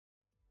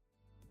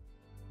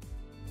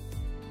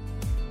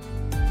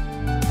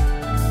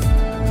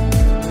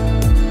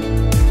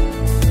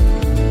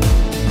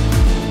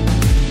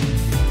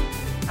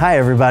Hi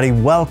everybody,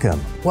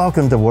 welcome.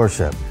 Welcome to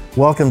worship.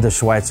 Welcome to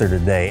Schweitzer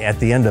today at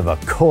the end of a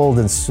cold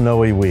and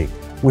snowy week.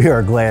 We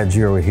are glad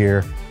you're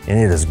here and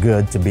it is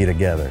good to be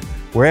together.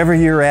 Wherever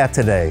you're at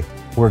today,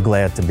 we're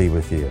glad to be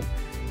with you.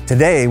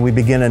 Today we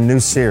begin a new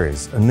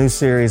series and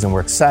we're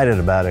excited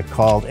about it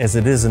called As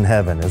It Is in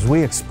Heaven, as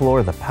we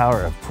explore the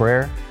power of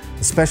prayer,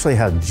 especially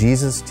how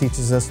Jesus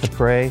teaches us to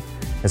pray,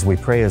 as we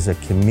pray as a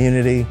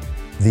community,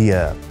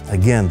 the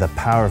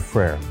power of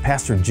prayer.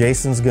 Pastor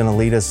Jason's going to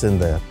lead us in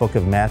the book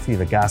of Matthew,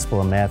 the Gospel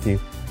of Matthew.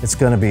 It's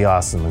going to be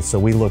awesome, and so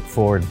we look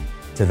forward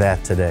to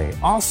that today.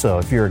 Also,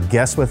 if you're a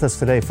guest with us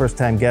today,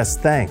 first-time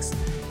guest, thanks.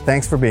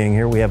 Thanks for being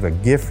here. We have a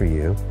gift for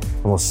you,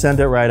 and we'll send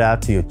it right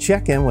out to you.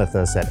 Check in with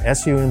us at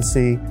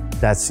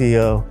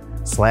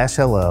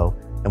sumc.co/hello,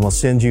 and we'll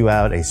send you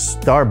out a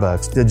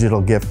Starbucks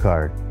digital gift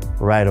card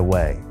right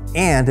away.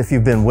 And if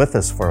you've been with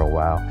us for a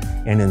while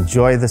and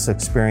enjoy this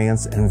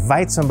experience,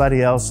 invite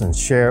somebody else and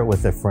share it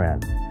with a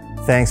friend.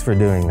 Thanks for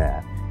doing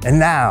that. And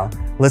now,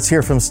 let's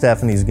hear from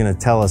Stephanie, who's going to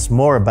tell us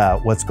more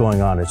about what's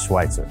going on at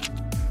Schweitzer.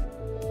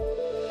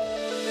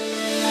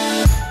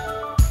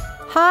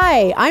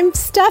 Hi, I'm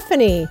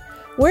Stephanie.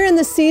 We're in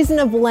the season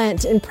of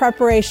Lent in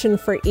preparation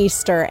for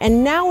Easter,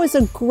 and now is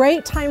a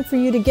great time for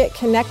you to get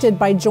connected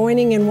by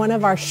joining in one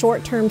of our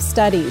short-term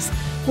studies.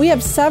 We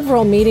have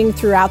several meeting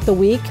throughout the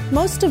week,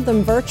 most of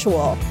them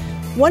virtual.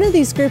 One of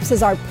these groups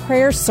is our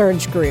Prayer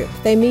Surge group.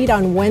 They meet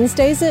on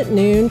Wednesdays at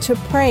noon to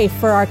pray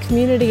for our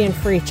community and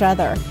for each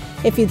other.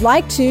 If you'd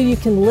like to, you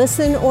can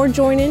listen or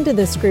join into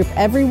this group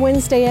every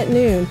Wednesday at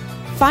noon.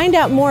 Find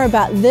out more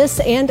about this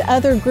and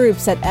other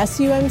groups at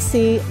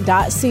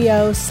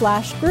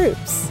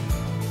sumc.co/groups.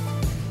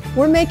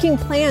 We're making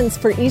plans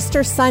for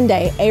Easter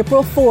Sunday,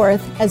 April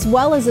 4th, as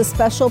well as a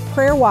special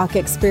prayer walk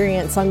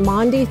experience on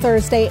Maundy,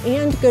 Thursday,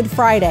 and Good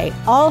Friday,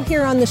 all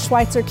here on the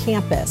Schweitzer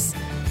campus.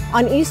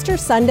 On Easter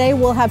Sunday,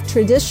 we'll have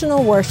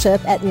traditional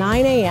worship at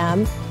 9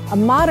 a.m., a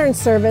modern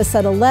service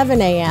at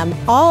 11 a.m.,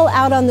 all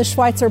out on the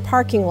Schweitzer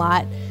parking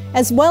lot,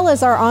 as well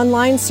as our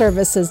online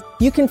services.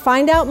 You can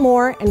find out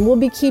more, and we'll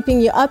be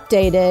keeping you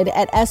updated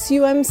at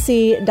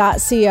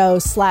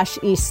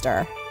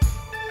sumc.co/Easter.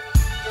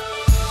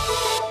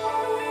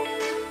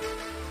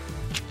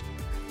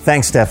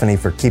 Thanks, Stephanie,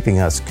 for keeping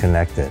us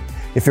connected.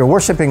 If you're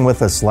worshiping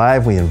with us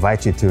live, we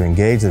invite you to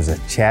engage. There's a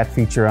chat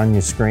feature on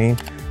your screen.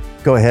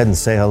 Go ahead and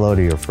say hello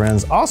to your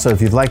friends. Also,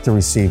 if you'd like to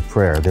receive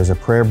prayer, there's a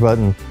prayer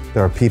button.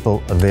 There are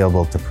people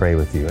available to pray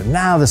with you. And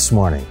now this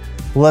morning,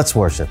 let's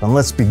worship. And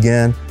let's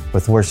begin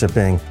with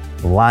worshiping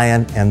the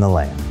Lion and the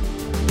Lamb.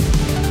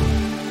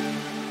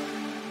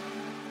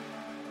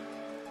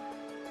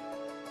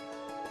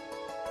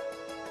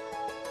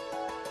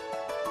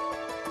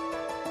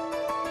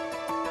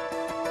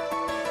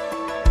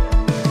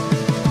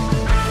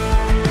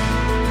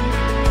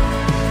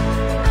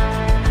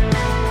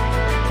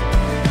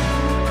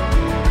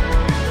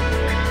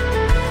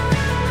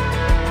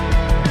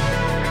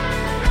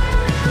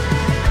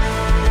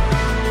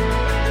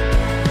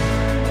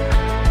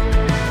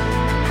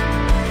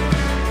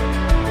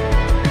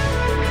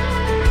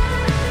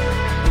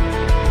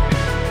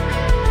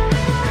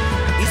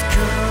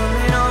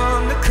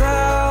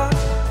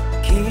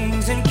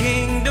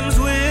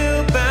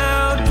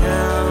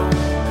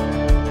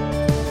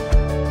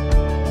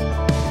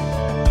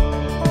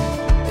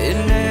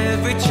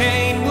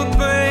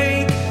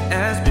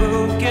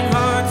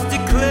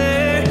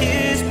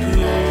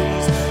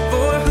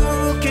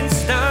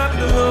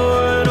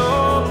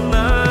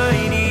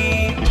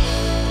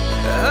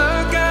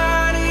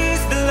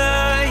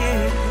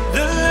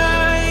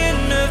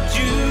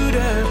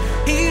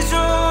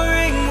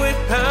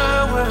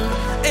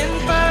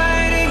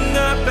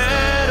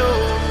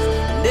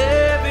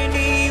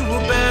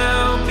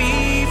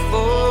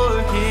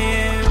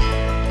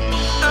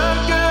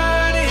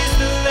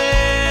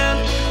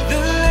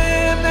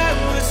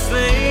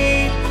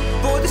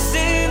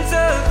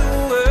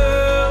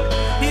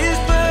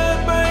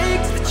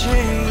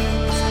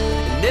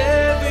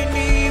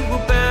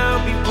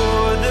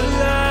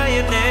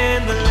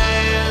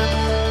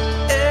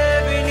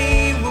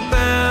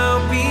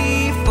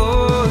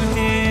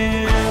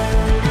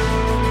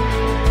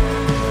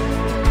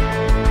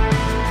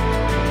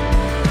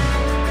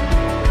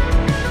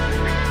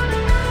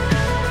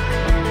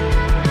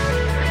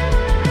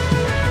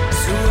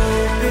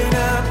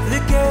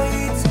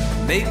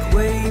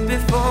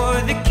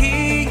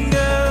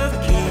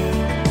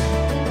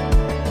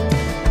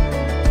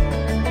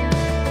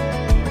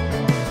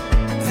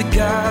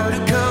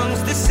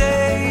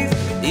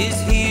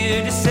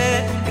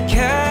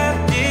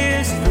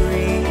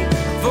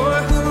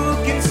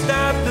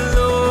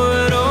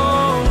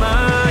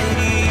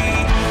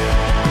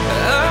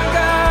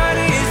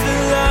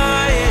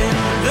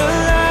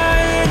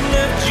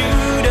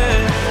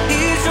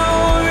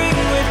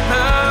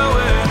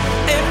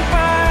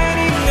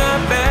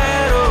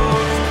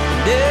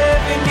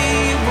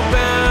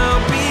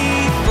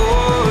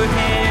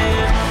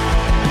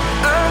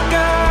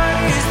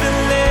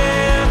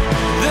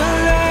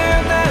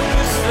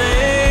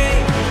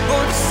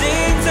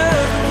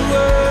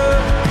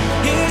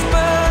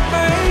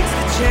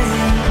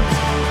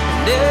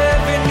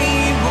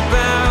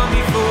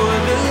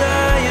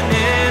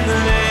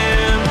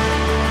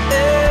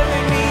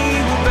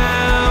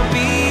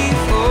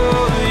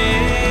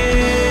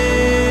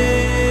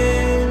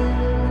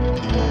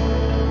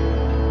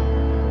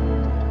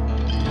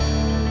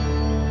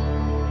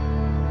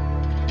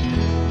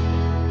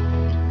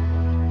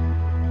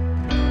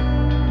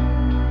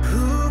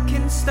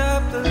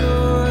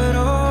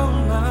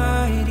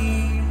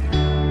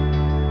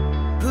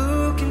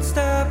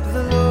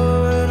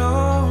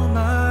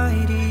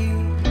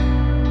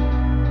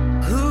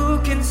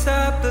 can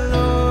stop the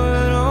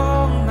Lord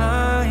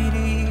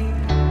Almighty?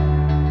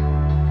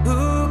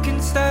 Who can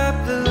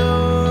stop the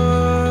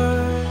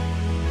Lord?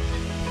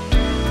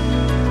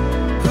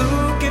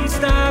 Who can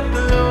stop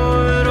the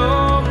Lord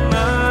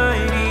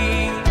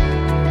Almighty?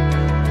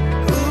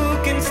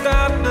 Who can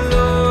stop the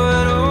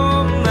Lord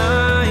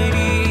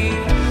Almighty?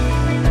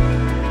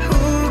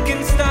 Who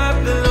can stop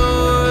the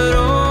Lord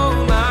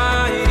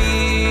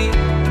Almighty?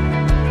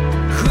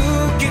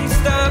 Who can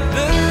stop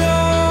the Lord?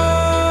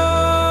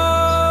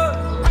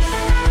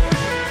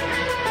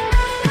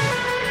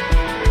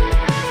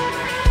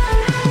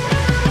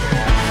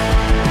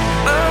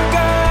 Our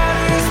God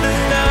is the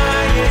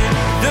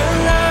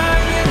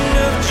Lion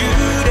of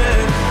Judah.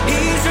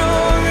 He's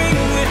roaring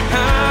with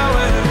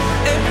power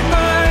and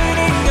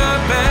fighting our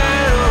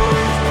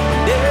battles.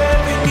 And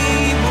every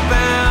knee will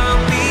bow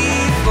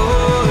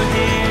before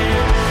Him.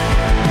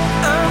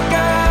 Our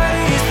God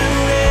is the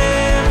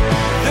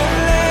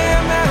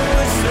Lamb that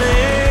was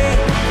slain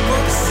for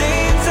the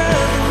sins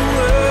of the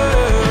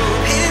world.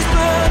 His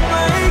blood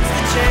breaks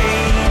the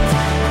chains,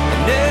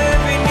 and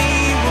every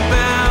knee will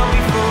bow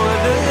before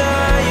the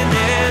Lion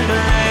and the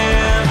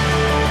Lamb.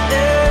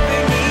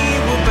 Every knee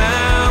will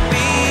bow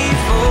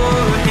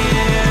before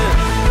Him.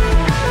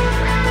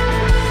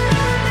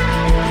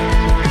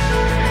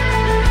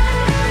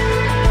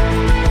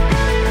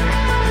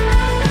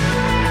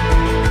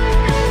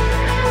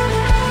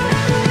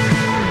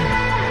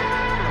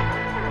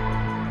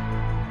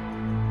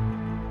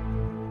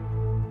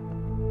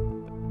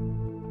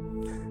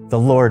 The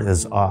Lord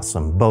is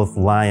awesome, both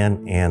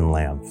lion and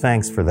lamb.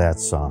 Thanks for that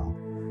song.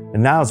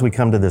 And now as we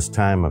come to this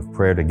time of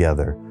prayer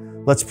together,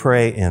 let's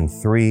pray in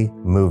 3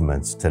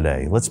 movements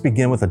today. Let's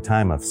begin with a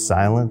time of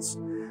silence.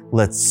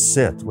 Let's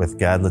sit with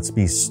God. Let's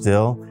be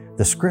still.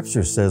 The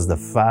scripture says the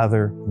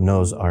Father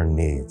knows our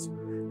needs.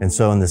 And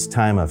so in this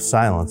time of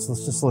silence,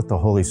 let's just let the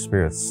Holy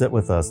Spirit sit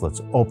with us.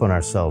 Let's open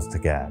ourselves to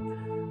God.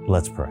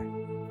 Let's pray.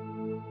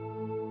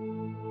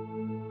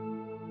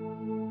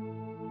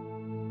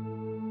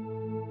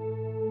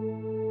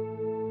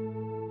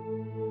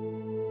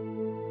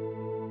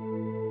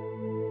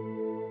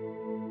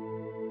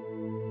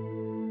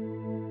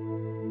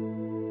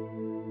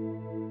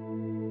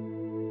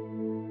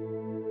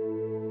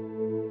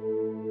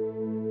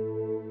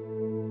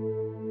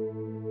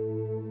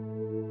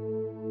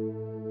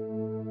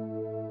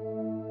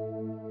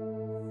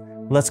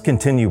 Let's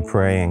continue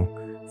praying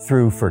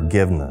through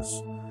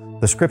forgiveness.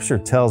 The scripture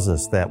tells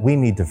us that we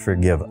need to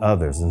forgive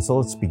others. And so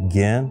let's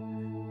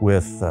begin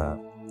with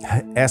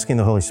asking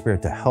the Holy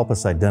Spirit to help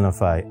us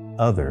identify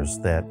others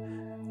that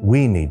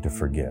we need to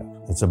forgive.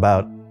 It's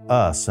about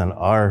us and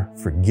our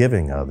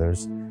forgiving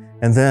others.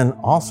 And then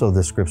also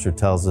the scripture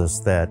tells us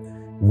that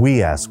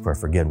we ask for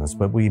forgiveness,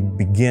 but we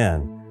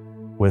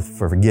begin with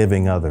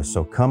forgiving others.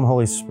 So come,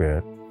 Holy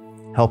Spirit,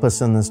 help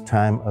us in this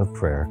time of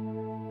prayer.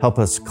 Help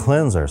us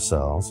cleanse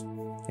ourselves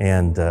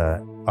and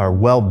our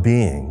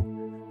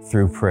well-being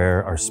through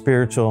prayer. Our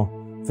spiritual,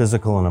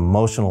 physical, and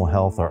emotional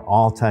health are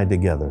all tied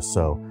together.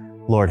 So,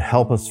 Lord,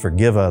 help us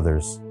forgive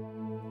others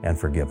and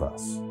forgive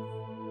us.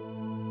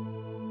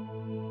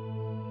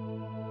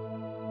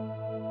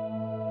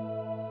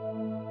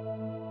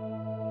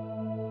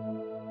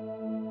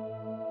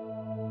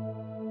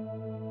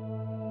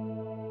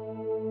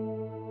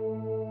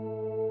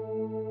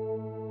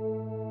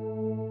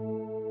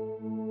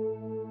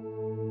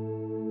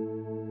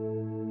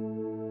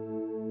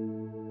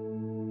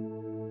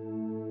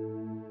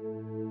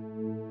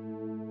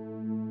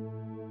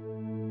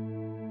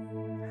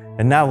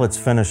 And now let's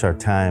finish our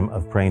time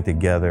of praying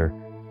together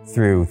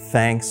through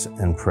thanks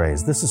and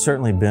praise. This has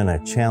certainly been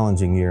a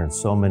challenging year in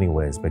so many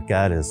ways, but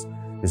God is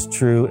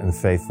true and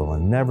faithful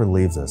and never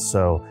leaves us.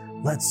 So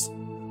let's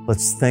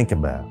think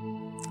about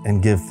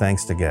and give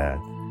thanks to God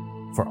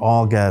for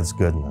all God's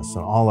goodness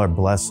and all our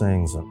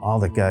blessings and all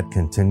that God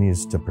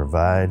continues to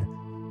provide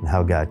and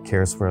how God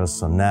cares for us.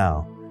 So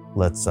now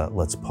let's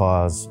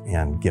pause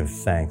and give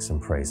thanks and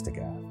praise to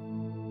God.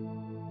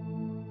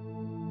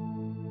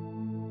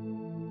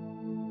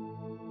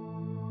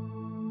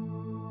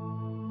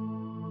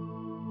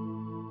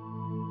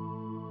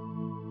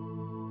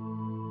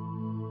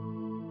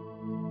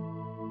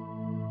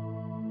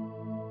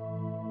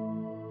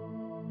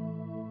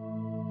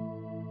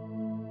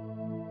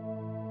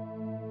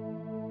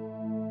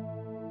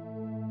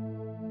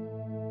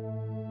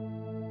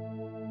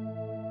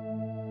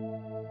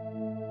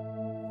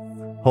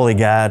 Holy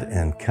God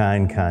and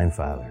kind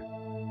Father,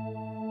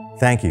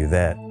 thank you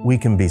that we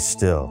can be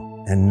still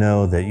and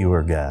know that you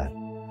are God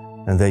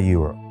and that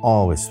you are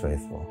always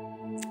faithful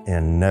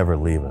and never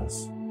leave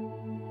us.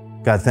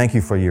 God, thank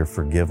you for your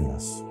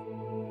forgiveness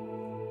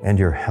and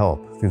your help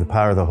through the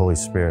power of the Holy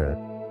Spirit,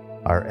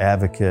 our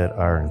advocate,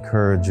 our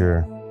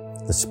encourager,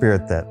 the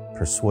Spirit that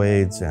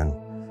persuades and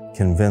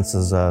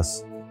convinces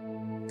us.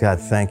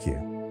 God, thank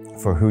you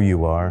for who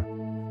you are.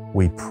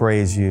 We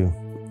praise you.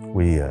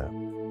 We are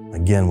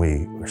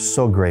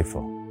so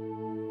grateful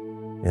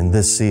in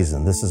this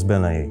season. This has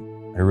been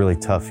a really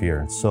tough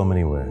year in so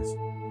many ways.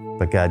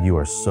 But God, you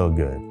are so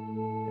good,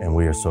 and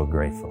we are so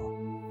grateful.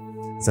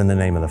 It's in the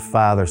name of the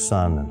Father,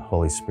 Son, and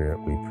Holy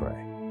Spirit we pray.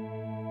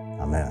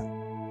 Amen.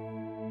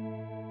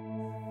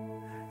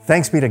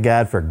 Thanks be to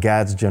God for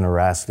God's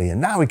generosity.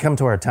 And now we come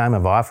to our time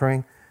of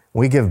offering.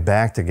 We give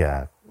back to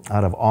God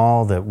out of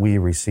all that we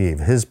receive,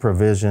 His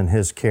provision,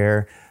 His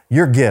care.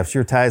 Your gifts,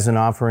 your tithes and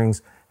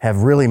offerings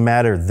have really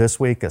mattered this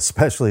week,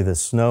 especially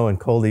this snow and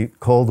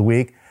cold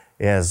week,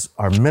 as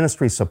our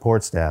ministry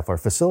support staff, our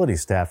facility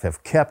staff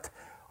have kept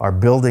our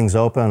buildings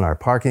open, our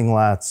parking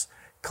lots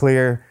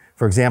clear.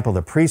 For example,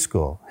 the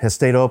preschool has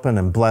stayed open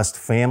and blessed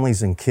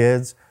families and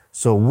kids.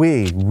 So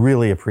we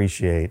really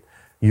appreciate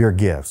your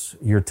gifts,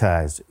 your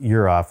tithes,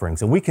 your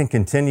offerings. And we can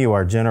continue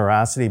our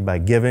generosity by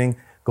giving,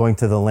 going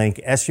to the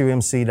link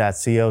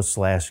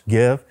sumc.co/give.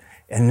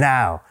 And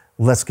now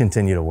let's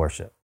continue to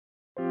worship.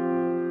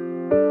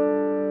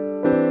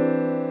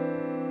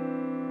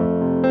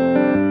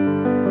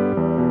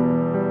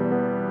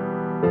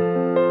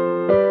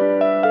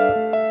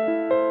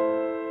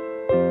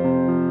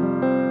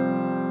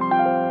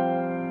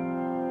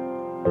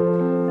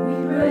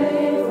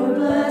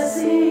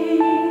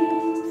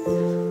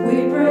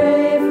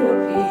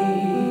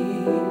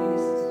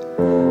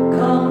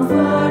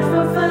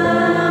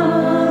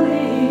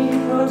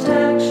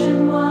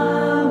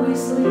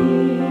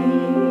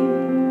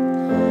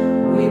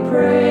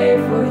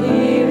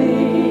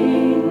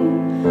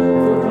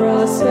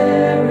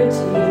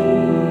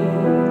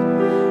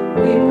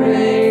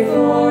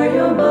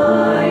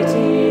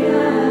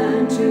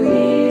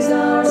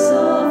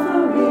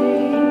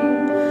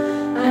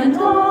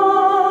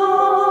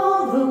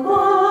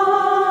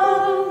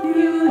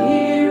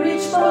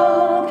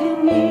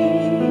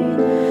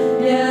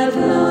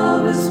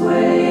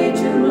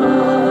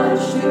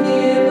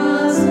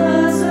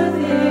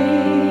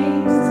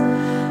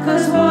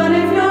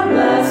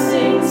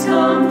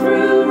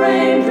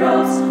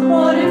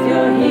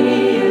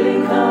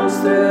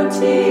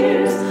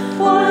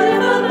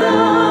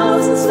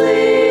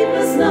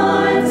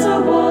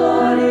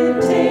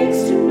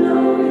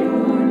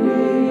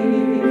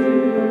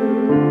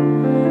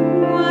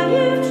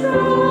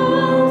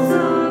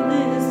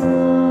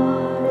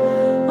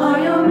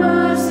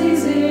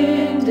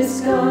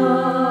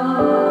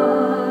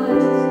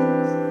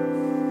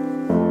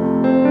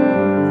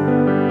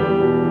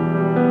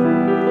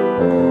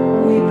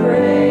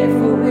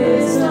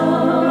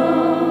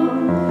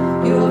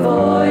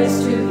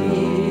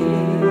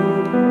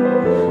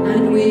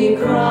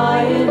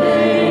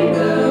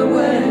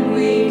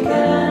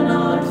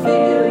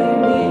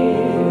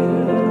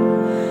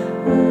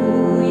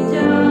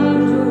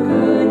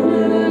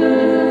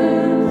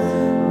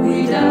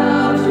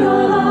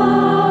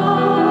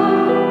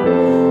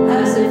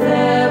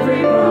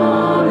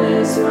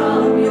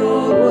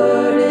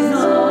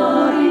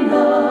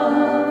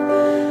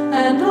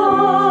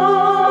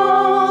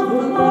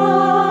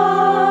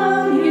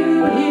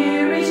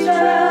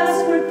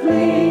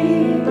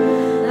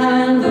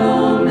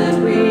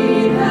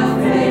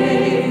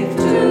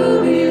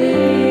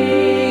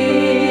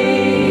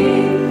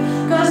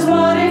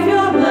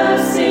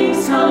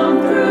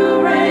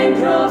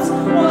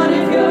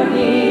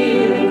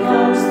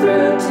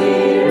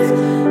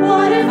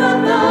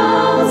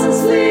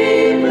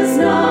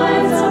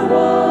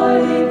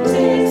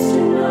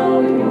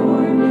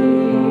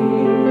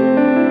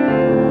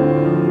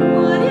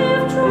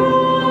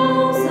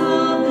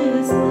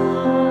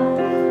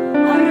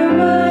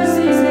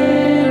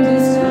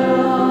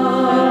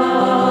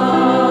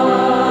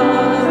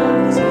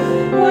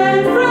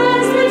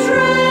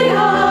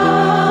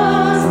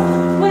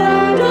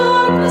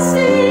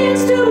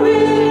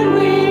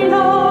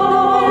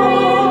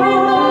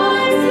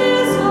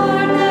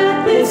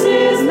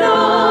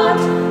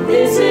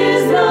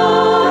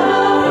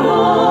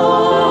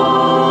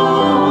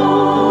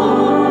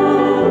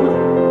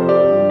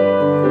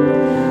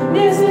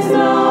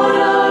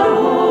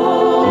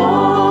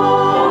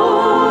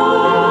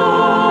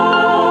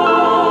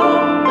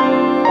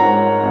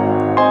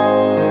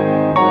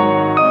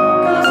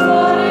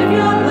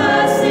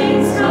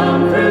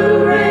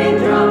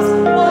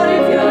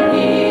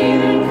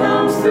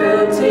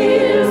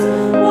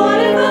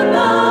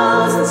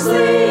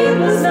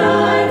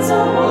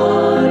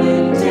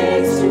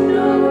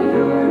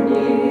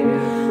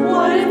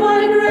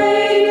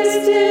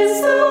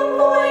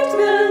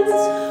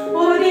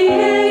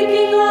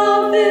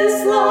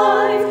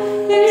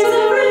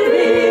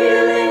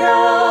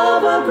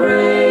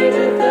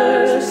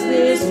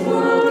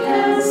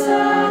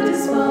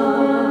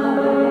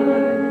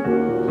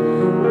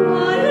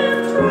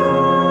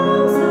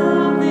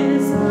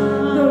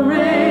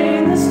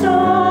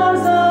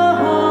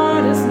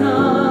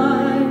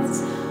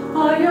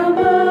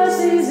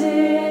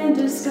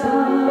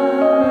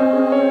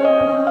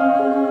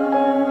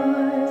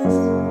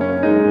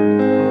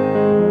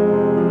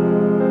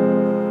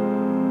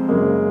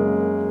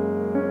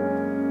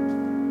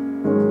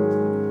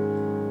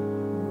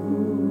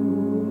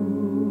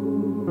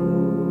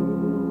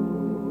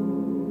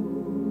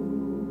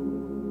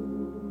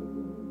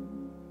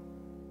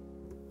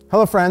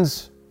 Hello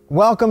friends,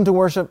 welcome to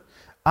worship.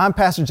 I'm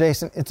Pastor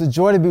Jason. It's a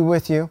joy to be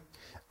with you.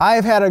 I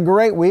have had a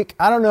great week.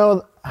 I don't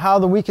know how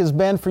the week has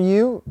been for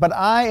you, but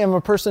I am a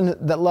person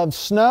that loves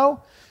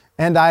snow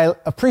and I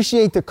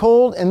appreciate the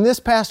cold. And this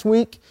past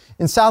week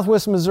in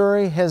Southwest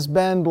Missouri has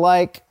been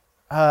like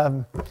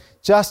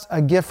just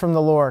a gift from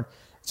the Lord.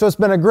 So it's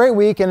been a great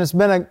week, and it's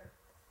been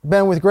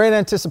with great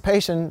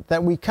anticipation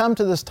that we come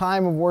to this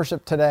time of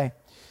worship today.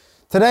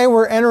 Today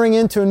we're entering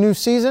into a new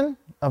season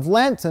of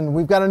Lent, and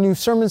we've got a new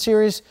sermon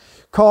series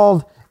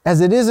called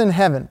As It Is in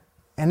Heaven.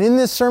 And in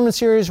this sermon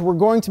series, we're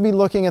going to be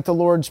looking at the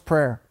Lord's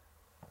Prayer.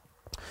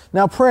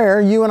 Now,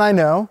 prayer, you and I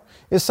know,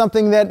 is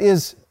something that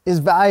is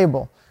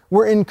valuable.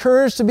 We're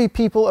encouraged to be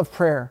people of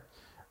prayer.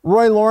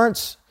 Roy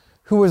Lawrence,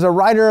 who was a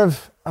writer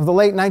of the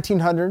late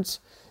 1900s,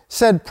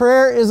 said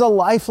prayer is a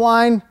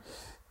lifeline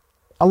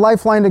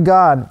to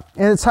God.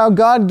 And it's how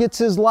God gets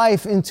His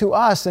life into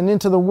us and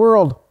into the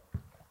world.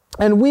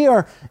 And we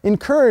are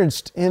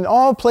encouraged in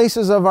all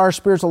places of our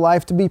spiritual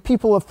life to be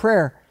people of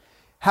prayer.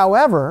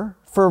 However,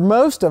 for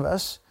most of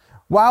us,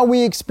 while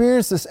we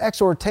experience this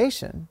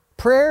exhortation,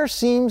 prayer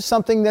seems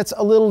something that's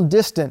a little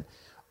distant,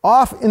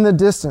 off in the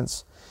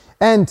distance.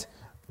 And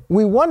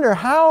we wonder,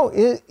 how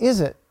is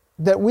it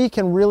that we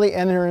can really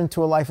enter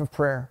into a life of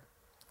prayer?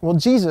 Well,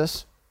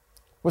 Jesus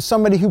was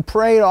somebody who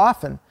prayed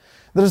often.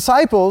 The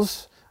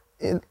disciples,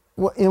 in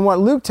what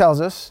Luke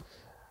tells us,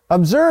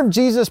 observed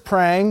Jesus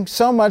praying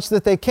so much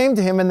that they came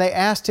to Him and they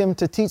asked Him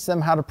to teach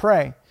them how to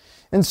pray.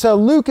 And so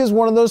Luke is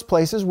one of those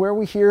places where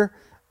we hear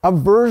a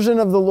version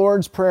of the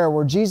Lord's Prayer,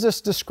 where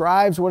Jesus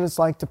describes what it's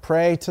like to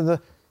pray to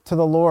the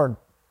Lord.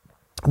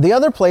 The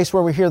other place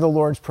where we hear the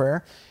Lord's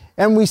Prayer,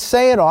 and we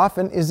say it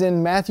often, is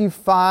in Matthew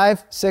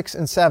 5, 6,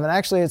 and 7.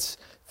 Actually, it's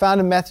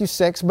found in Matthew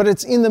 6, but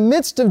it's in the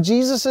midst of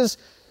Jesus'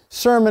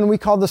 sermon we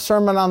call the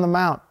Sermon on the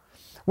Mount,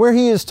 where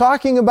He is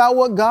talking about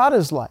what God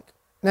is like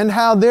and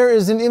how there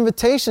is an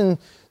invitation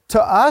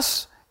to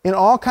us in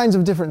all kinds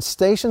of different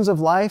stations of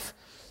life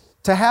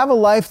to have a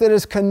life that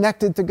is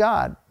connected to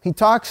God. He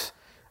talks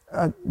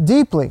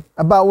deeply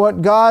about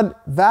what God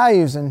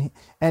values, and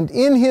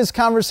in His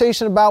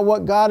conversation about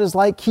what God is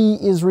like, He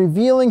is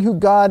revealing who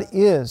God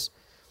is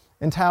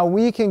and how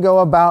we can go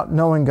about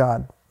knowing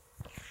God.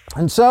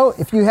 And so,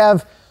 if you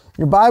have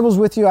your Bibles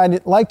with you,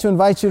 I'd like to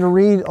invite you to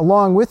read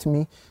along with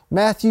me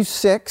Matthew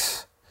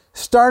 6,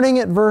 starting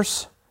at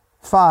verse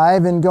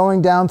 5 and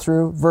going down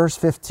through verse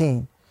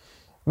 15.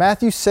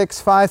 Matthew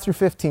 6, 5 through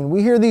 15.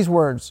 We hear these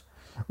words: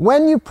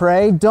 "When you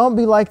pray, don't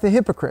be like the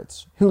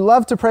hypocrites, who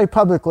love to pray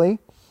publicly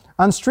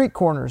on street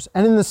corners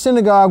and in the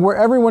synagogue where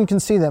everyone can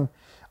see them.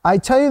 I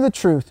tell you the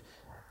truth,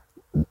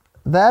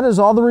 that is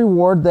all the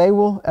reward they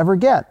will ever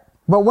get.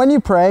 But when you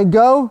pray,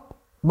 go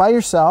by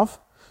yourself,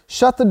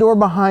 shut the door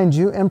behind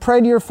you, and pray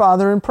to your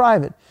Father in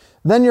private.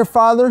 Then your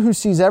Father, who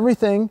sees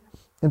everything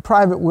in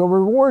private, will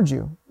reward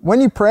you.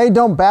 When you pray,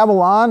 don't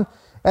babble on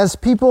as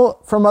people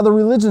from other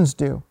religions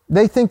do.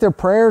 They think their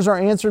prayers are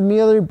answered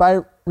merely by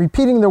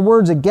repeating their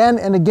words again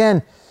and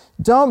again.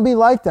 Don't be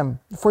like them,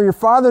 for your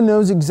Father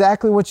knows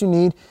exactly what you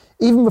need,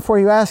 even before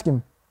you ask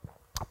Him.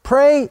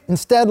 Pray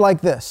instead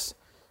like this: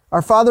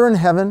 Our Father in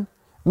heaven,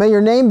 may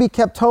your name be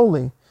kept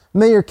holy.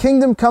 May your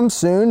kingdom come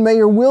soon. May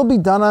your will be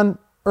done on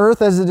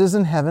earth as it is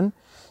in heaven.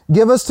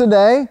 Give us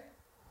today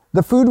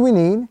the food we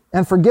need,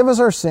 and forgive us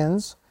our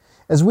sins,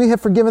 as we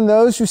have forgiven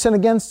those who sin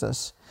against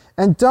us.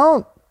 And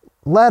don't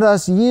let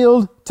us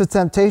yield to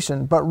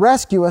temptation, but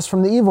rescue us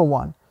from the evil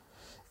one."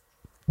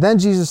 Then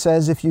Jesus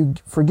says, "If you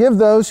forgive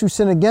those who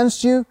sin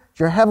against you,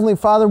 your heavenly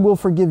Father will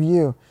forgive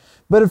you.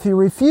 But if you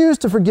refuse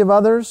to forgive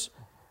others,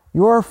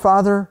 your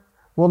Father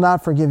will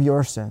not forgive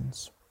your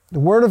sins." The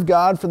Word of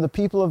God for the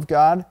people of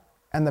God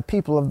and the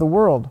people of the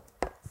world.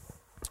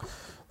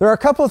 There are a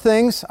couple of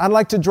things I'd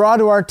like to draw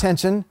to our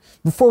attention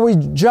before we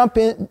jump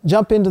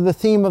into the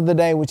theme of the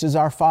day, which is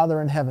our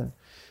Father in heaven.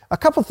 A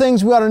couple of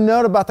things we ought to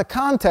note about the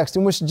context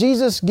in which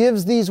Jesus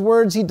gives these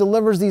words, He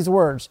delivers these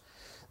words.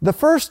 The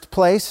first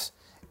place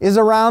is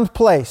around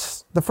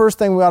place. The first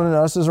thing we ought to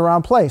notice is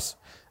around place.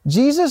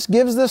 Jesus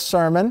gives this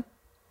sermon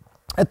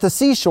at the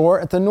seashore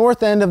at the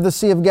north end of the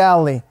Sea of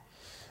Galilee.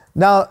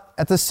 Now,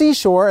 at the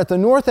seashore, at the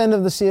north end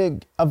of the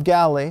Sea of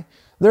Galilee,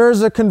 there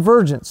is a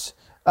convergence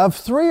of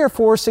 3 or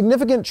 4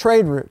 significant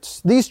trade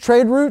routes. These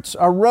trade routes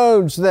are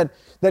roads that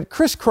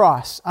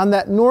crisscross on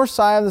that north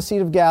side of the Sea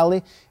of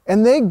Galilee,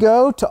 and they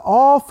go to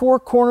all 4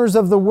 corners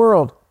of the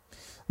world.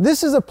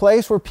 This is a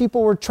place where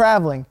people were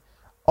traveling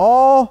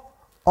all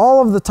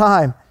of the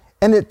time,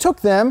 and it took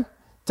them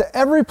to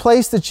every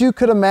place that you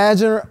could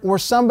imagine, or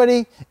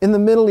somebody in the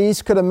Middle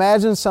East could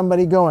imagine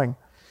somebody going.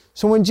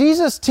 So when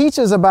Jesus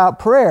teaches about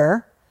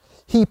prayer,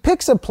 He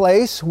picks a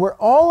place where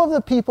all of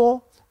the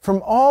people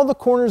from all the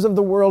corners of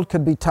the world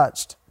could be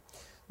touched.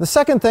 The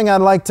second thing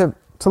I'd like to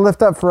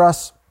lift up for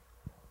us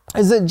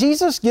is that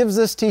Jesus gives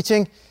this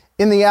teaching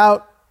in the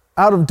out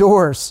of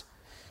doors.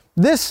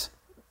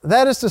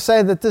 That is to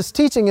say that this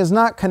teaching is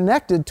not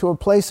connected to a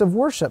place of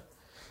worship.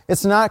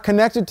 It's not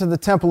connected to the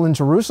temple in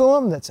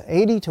Jerusalem that's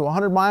 80 to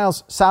 100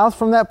 miles south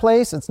from that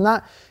place. It's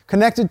not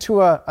connected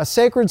to a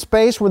sacred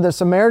space where the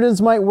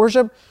Samaritans might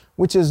worship,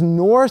 which is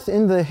north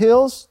in the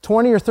hills,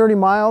 20 or 30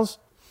 miles.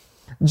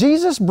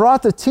 Jesus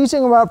brought the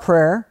teaching about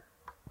prayer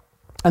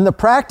and the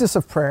practice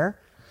of prayer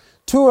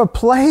to a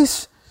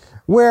place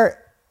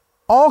where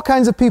all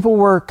kinds of people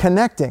were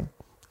connecting,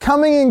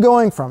 coming and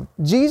going from.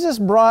 Jesus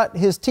brought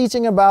his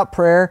teaching about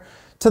prayer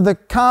to the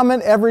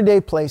common everyday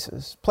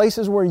places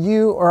where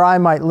you or I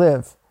might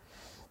live.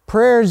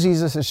 Prayer,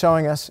 Jesus is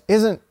showing us,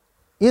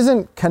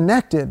 isn't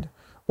connected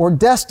or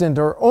destined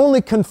or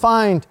only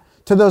confined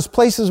to those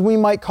places we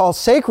might call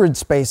sacred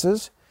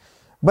spaces,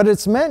 but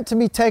it's meant to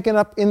be taken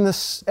up in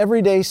the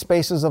everyday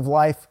spaces of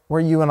life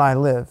where you and I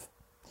live.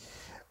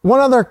 One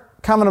other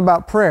comment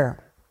about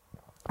prayer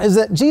is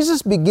that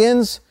Jesus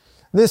begins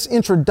this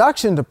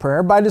introduction to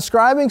prayer by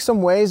describing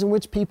some ways in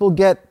which people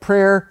get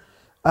prayer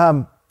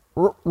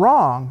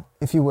wrong,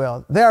 if you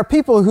will. There are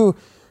people who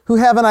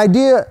have an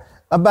idea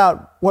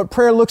about what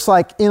prayer looks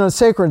like in a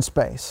sacred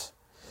space,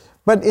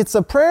 but it's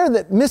a prayer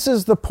that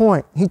misses the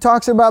point. He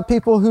talks about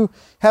people who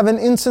have an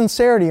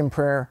insincerity in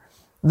prayer.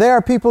 There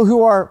are people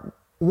who are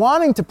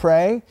wanting to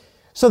pray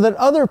so that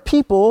other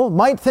people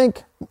might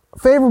think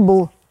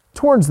favorable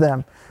towards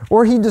them.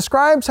 Or he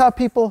describes how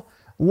people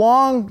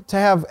long to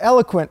have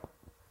eloquent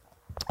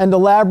and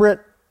elaborate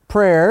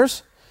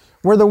prayers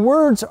where the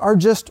words are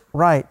just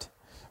right.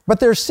 But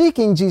they're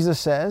seeking, Jesus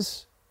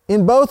says,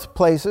 in both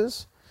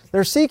places,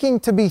 they're seeking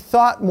to be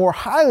thought more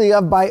highly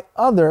of by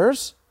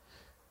others,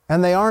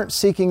 and they aren't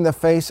seeking the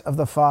face of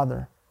the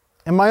Father.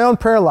 In my own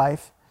prayer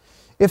life,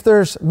 if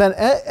there's been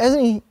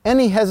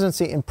any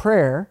hesitancy in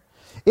prayer,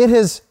 it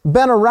has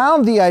been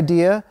around the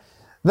idea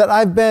that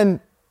I've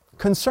been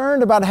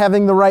concerned about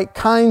having the right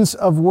kinds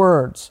of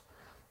words.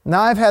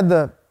 Now, I've had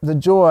the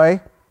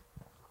joy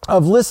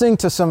of listening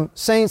to some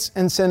saints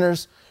and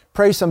sinners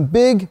pray some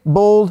big,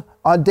 bold,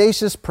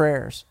 audacious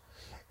prayers.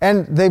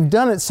 And they've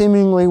done it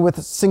seemingly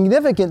with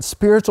significant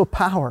spiritual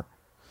power.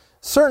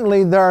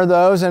 Certainly there are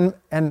those, and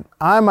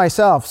I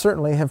myself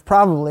certainly have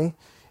probably,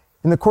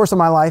 in the course of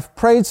my life,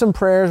 prayed some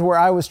prayers where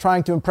I was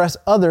trying to impress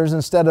others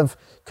instead of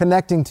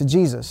connecting to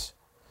Jesus.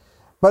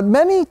 But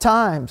many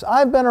times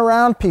I've been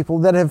around people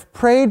that have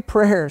prayed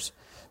prayers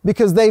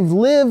because they've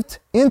lived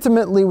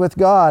intimately with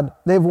God.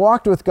 They've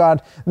walked with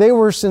God. They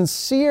were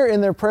sincere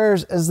in their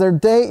prayers as their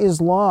day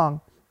is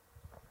long.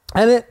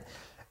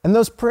 And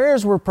those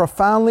prayers were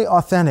profoundly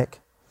authentic.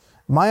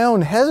 My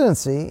own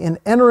hesitancy in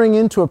entering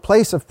into a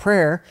place of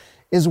prayer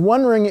is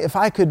wondering if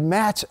I could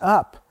match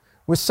up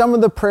with some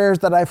of the prayers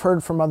that I've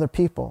heard from other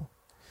people.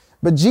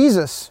 But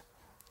Jesus,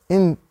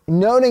 in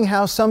noting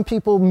how some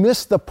people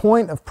miss the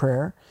point of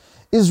prayer,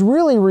 is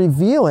really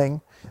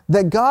revealing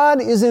that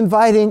God is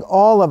inviting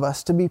all of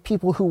us to be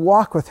people who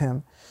walk with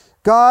Him.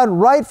 God,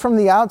 right from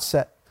the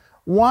outset,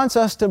 wants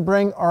us to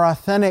bring our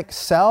authentic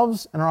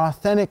selves and our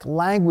authentic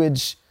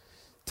language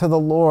to the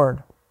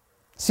Lord.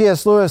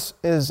 C.S. Lewis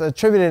is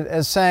attributed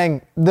as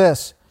saying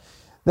this,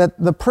 that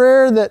the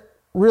prayer that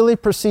really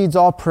precedes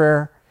all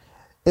prayer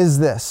is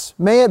this: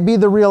 may it be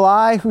the real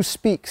I who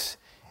speaks,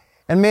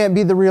 and may it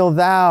be the real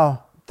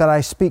thou that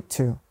I speak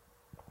to.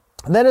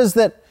 That is,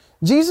 that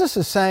Jesus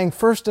is saying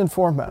first and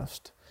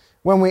foremost,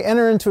 when we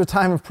enter into a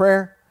time of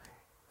prayer,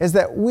 is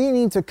that we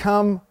need to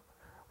come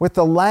with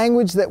the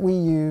language that we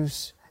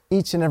use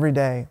each and every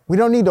day. We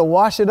don't need to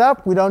wash it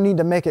up. We don't need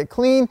to make it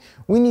clean.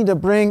 We need to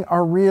bring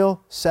our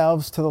real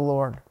selves to the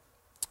Lord.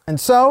 And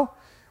so,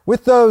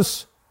 with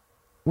those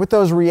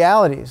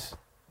realities,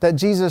 that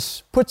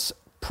Jesus puts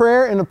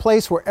prayer in a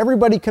place where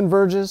everybody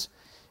converges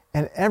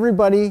and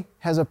everybody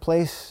has a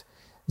place,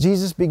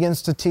 Jesus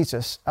begins to teach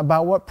us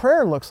about what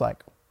prayer looks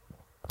like.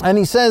 And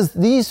he says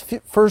these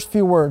first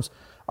few words: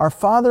 "Our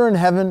Father in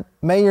heaven,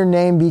 may your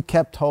name be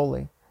kept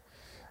holy."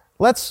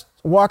 Let's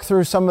walk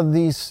through some of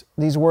these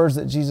words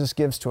that Jesus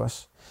gives to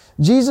us.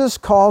 Jesus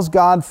calls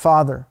God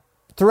Father.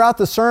 Throughout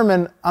the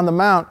Sermon on the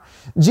Mount,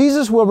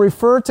 Jesus will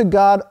refer to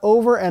God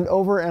over and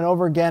over and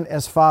over again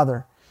as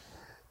Father.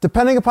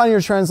 Depending upon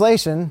your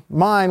translation,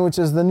 mine, which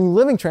is the New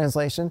Living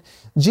Translation,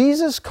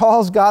 Jesus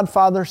calls God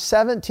Father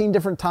 17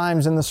 different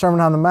times in the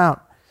Sermon on the Mount.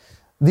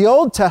 The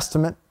Old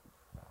Testament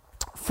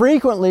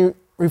frequently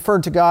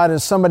referred to God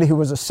as somebody who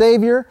was a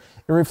Savior.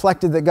 It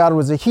reflected that God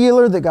was a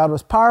healer, that God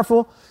was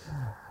powerful.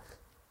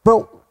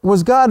 But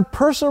was God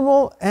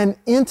personable and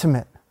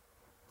intimate?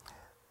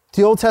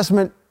 The Old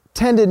Testament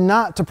tended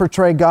not to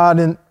portray God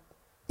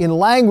in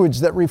language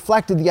that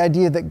reflected the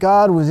idea that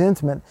God was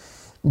intimate.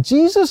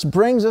 Jesus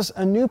brings us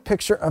a new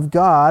picture of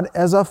God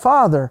as a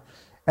father,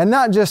 and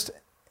not just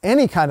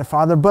any kind of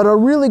father, but a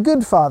really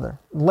good father.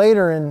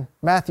 Later in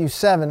Matthew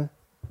 7,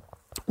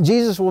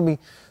 Jesus will be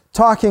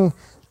talking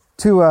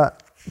to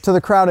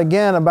the crowd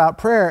again about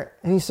prayer,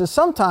 and he says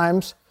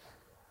sometimes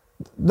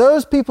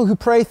those people who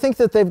pray think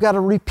that they've got to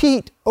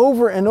repeat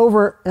over and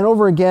over and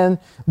over again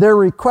their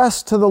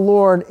requests to the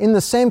Lord in the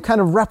same kind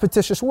of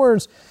repetitious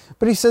words.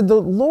 But he said the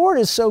Lord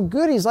is so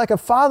good, He's like a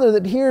father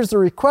that hears the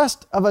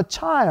request of a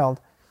child.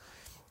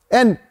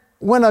 And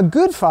when a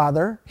good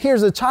father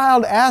hears a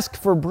child ask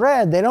for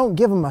bread, they don't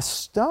give him a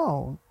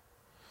stone.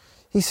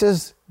 He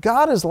says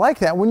God is like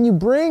that. When you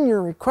bring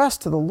your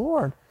request to the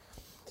Lord,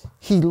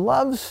 He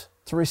loves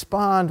to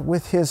respond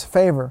with His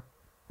favor.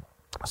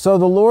 So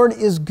the Lord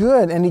is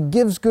good, and He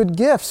gives good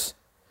gifts.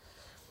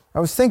 I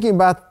was thinking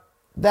about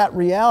that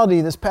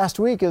reality this past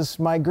week as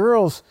my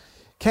girls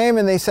came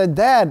and they said,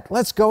 "Dad,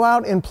 let's go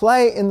out and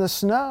play in the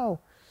snow."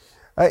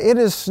 It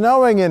is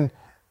snowing, and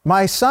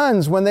my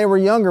sons, when they were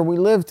younger, we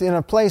lived in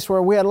a place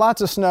where we had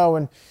lots of snow,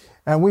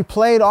 and we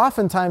played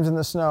oftentimes in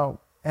the snow.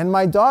 And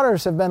my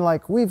daughters have been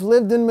like, "We've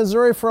lived in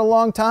Missouri for a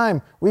long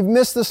time. We've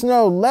missed the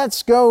snow.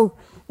 Let's go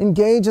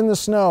engage in the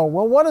snow."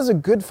 Well, what does a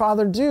good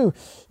father do?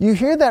 You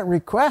hear that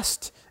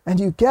request, and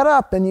you get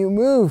up and you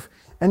move,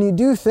 and you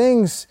do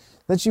things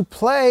that you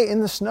play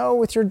in the snow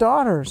with your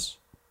daughters.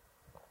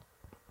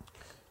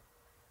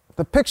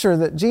 The picture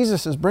that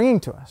Jesus is bringing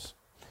to us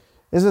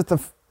is that the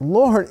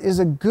Lord is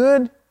a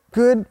good,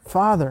 good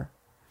Father,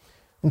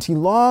 and He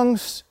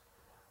longs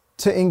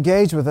to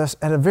engage with us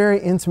at a very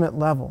intimate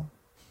level.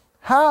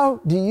 How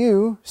do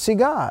you see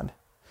God?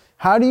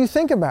 How do you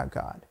think about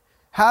God?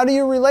 How do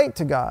you relate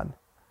to God?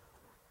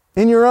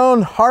 In your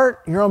own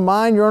heart, your own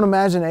mind, your own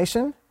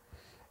imagination,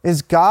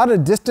 is God a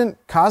distant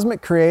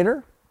cosmic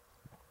creator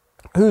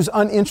who's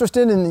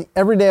uninterested in the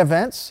everyday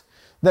events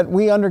that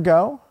we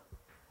undergo?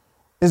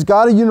 Is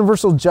God a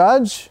universal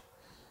judge?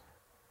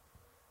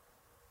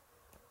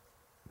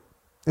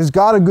 Is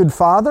God a good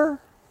father?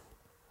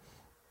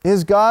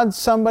 Is God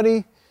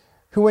somebody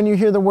who, when you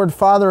hear the word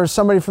father, is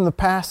somebody from the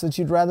past that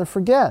you'd rather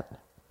forget?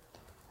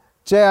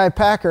 J.I.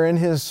 Packer, in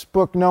his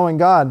book Knowing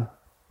God,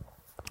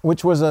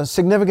 which was a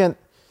significant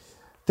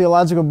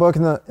theological book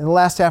in the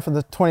last half of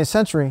the 20th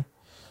century,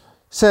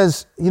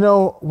 says,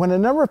 when a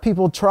number of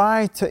people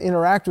try to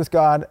interact with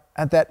God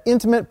at that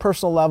intimate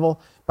personal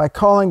level by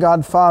calling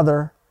God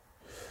Father,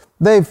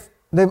 they've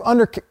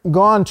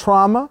undergone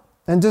trauma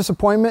and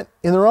disappointment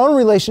in their own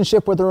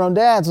relationship with their own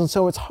dads, and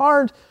so it's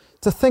hard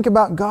to think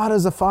about God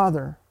as a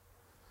father.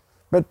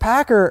 But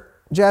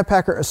J.I.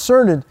 Packer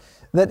asserted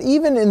that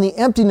even in the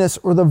emptiness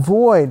or the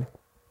void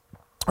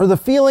or the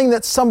feeling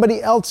that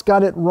somebody else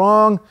got it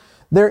wrong,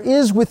 there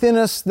is within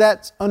us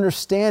that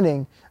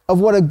understanding of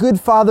what a good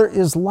father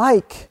is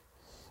like.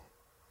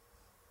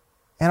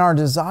 And our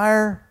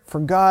desire for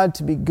God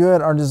to be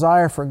good, our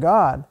desire for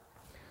God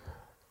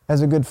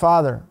as a good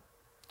father,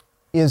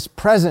 is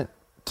present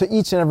to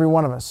each and every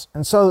one of us.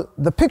 And so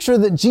the picture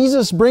that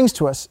Jesus brings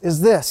to us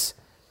is this: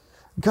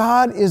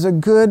 God is a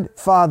good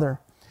father.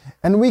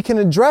 And we can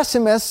address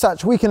Him as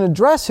such. We can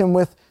address Him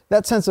with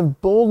that sense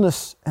of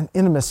boldness and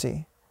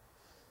intimacy.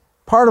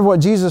 Part of what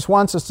Jesus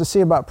wants us to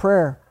see about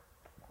prayer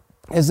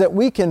is that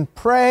we can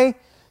pray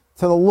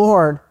to the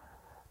Lord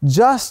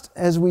just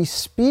as we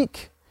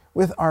speak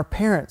with our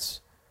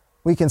parents.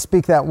 We can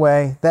speak that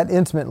way, that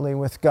intimately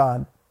with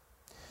God.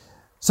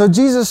 So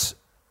Jesus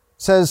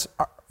says,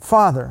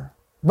 Father.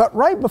 But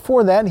right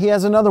before that, He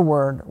has another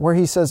word where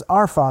He says,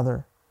 Our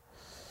Father.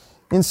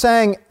 In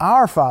saying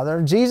Our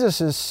Father,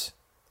 Jesus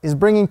is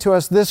bringing to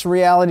us this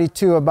reality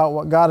too about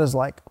what God is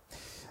like.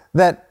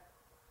 That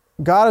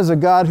God is a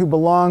God who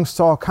belongs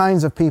to all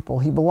kinds of people.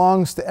 He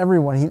belongs to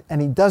everyone,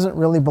 and He doesn't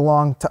really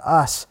belong to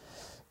us.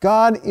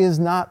 God is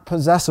not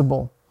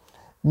possessible.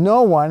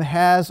 No one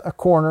has a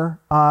corner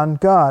on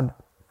God.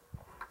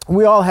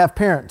 We all have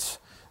parents,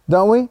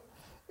 don't we?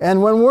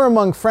 And when we're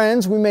among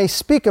friends, we may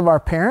speak of our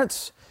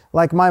parents,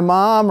 like my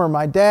mom or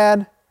my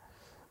dad,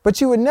 but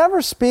you would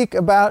never speak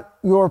about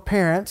your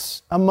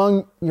parents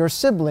among your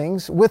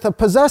siblings with a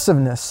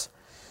possessiveness.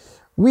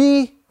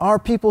 We are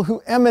people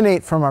who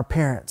emanate from our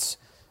parents,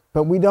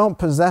 but we don't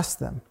possess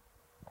them.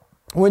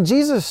 When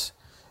Jesus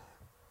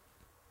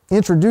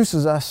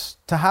introduces us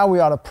to how we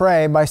ought to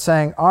pray by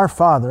saying, Our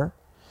Father,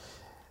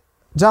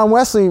 John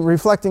Wesley,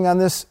 reflecting on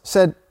this,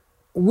 said,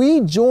 we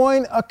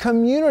join a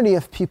community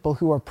of people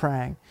who are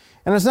praying.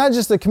 And it's not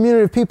just a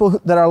community of people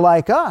that are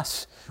like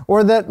us,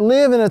 or that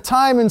live in a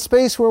time and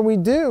space where we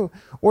do,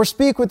 or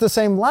speak with the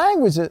same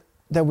language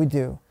that we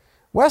do.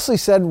 Wesley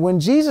said, when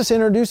Jesus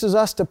introduces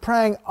us to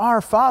praying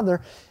Our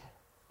Father,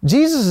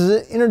 Jesus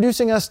is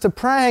introducing us to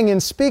praying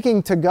and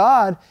speaking to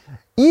God,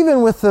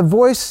 even with the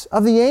voice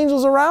of the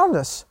angels around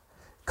us.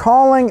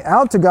 Calling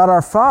out to God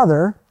our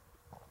Father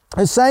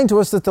is saying to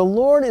us that the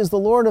Lord is the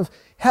Lord of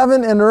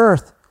heaven and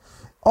earth.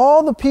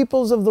 All the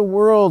peoples of the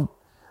world,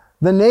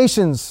 the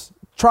nations,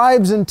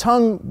 tribes, and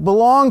tongue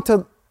belong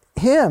to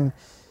Him.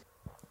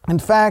 In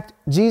fact,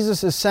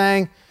 Jesus is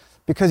saying,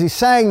 because He's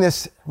saying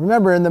this,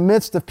 remember, in the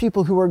midst of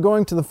people who are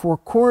going to the four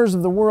corners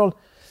of the world,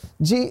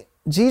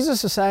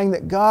 Jesus is saying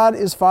that God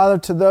is Father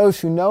to those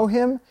who know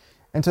Him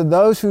and to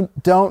those who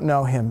don't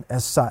know Him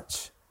as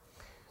such.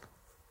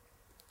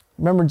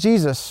 Remember,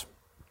 Jesus,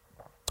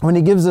 when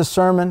He gives this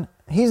sermon,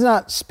 He's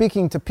not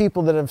speaking to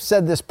people that have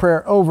said this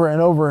prayer over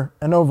and over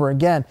and over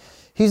again.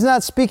 He's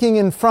not speaking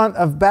in front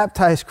of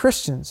baptized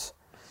Christians,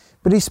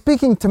 but He's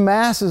speaking to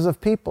masses of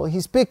people.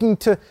 He's speaking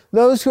to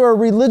those who are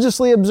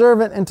religiously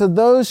observant and to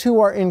those who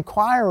are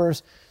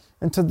inquirers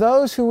and to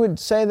those who would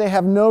say they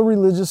have no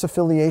religious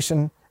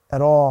affiliation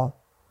at all.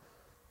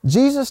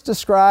 Jesus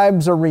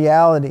describes a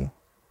reality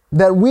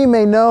that we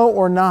may know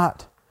or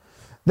not,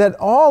 that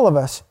all of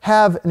us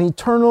have an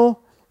eternal,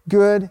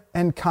 good,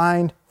 and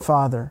kind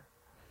Father.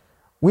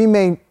 We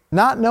may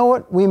not know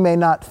it, we may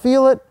not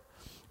feel it,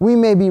 we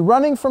may be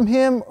running from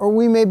Him, or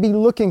we may be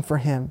looking for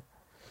Him.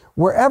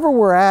 Wherever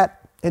we're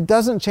at, it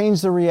doesn't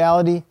change the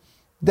reality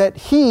that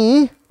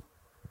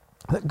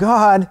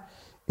God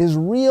is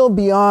real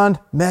beyond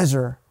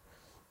measure,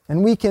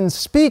 and we can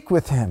speak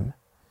with Him,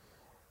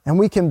 and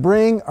we can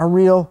bring our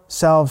real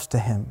selves to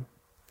Him.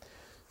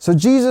 So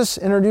Jesus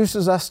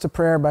introduces us to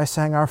prayer by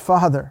saying, Our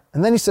Father.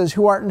 And then He says,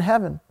 Who art in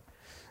heaven?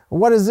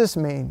 What does this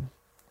mean?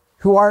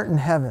 Who art in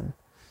heaven?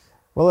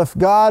 Well, if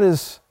God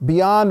is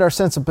beyond our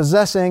sense of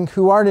possessing,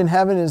 who art in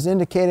heaven is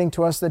indicating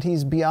to us that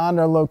He's beyond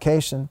our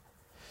location.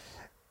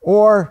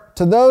 Or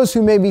to those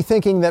who may be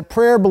thinking that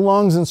prayer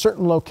belongs in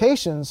certain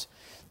locations,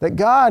 that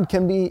God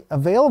can be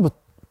available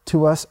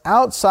to us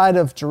outside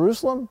of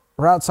Jerusalem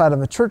or outside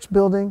of a church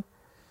building.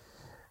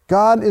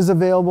 God is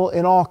available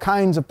in all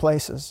kinds of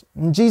places.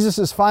 In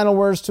Jesus' final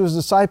words to His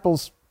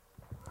disciples,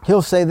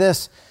 He'll say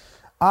this,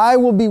 I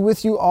will be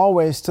with you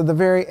always to the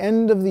very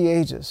end of the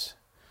ages.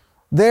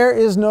 There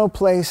is no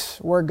place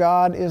where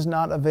God is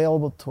not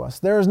available to us.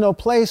 There is no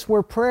place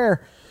where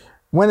prayer,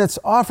 when it's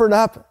offered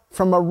up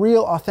from a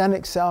real,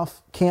 authentic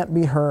self, can't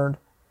be heard.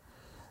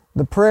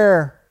 The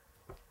prayer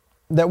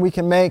that we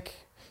can make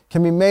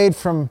can be made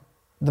from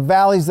the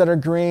valleys that are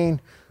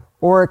green,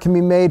 or it can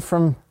be made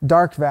from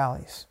dark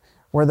valleys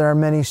where there are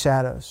many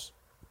shadows.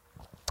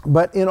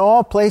 But in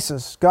all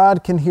places,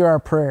 God can hear our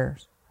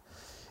prayers.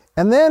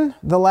 And then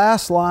the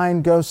last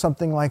line goes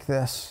something like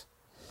this.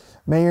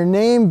 May your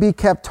name be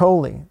kept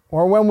holy.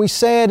 Or when we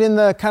say it in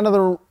the kind of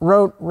the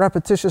rote,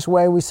 repetitious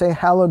way, we say,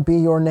 hallowed be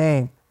your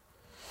name.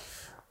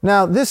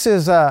 Now, this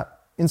is,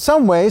 in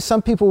some ways,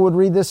 some people would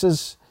read this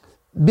as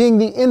being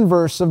the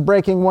inverse of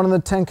breaking one of the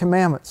 10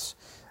 commandments.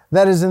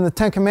 That is, in the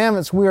 10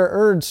 commandments, we are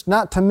urged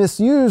not to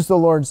misuse the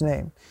Lord's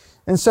name.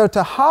 And so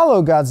to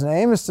hallow God's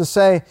name is to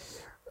say,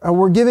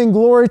 we're giving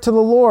glory to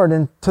the Lord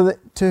and to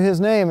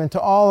His name and to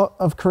all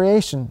of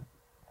creation.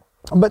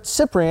 But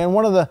Cyprian,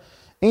 one of the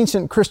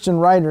ancient Christian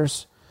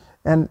writers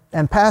and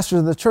pastors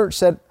of the church,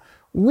 said,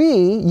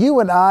 you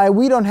and I,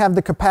 we don't have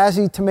the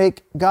capacity to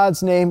make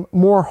God's name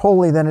more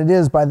holy than it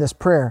is by this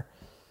prayer.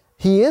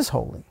 He is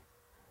holy.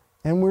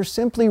 And we're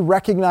simply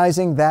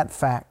recognizing that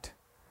fact.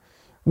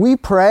 We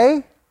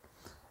pray,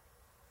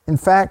 in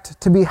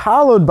fact, to be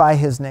hallowed by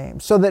His name,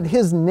 so that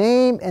His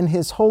name and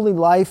His holy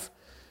life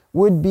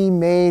would be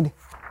made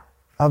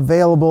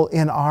available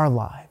in our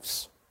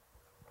lives.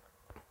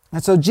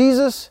 And so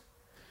Jesus,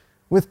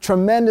 with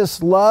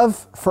tremendous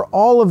love for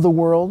all of the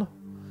world,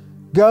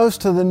 goes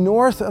to the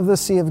north of the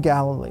Sea of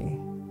Galilee.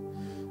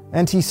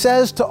 And He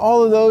says to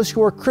all of those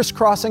who are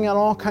crisscrossing on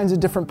all kinds of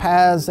different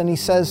paths, and He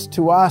says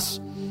to us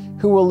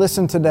who will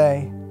listen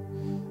today,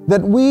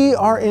 that we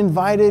are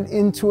invited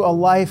into a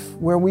life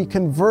where we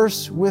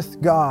converse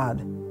with God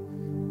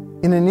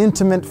in an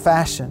intimate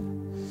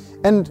fashion.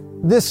 And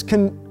this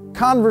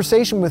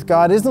conversation with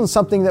God isn't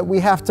something that we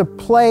have to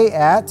play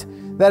at.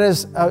 That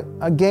is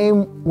a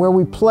game where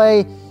we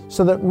play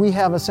so that we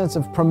have a sense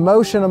of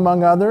promotion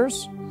among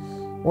others,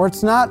 or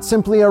it's not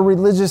simply a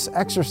religious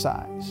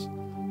exercise.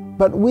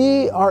 But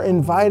we are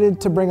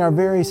invited to bring our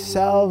very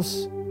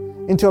selves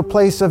into a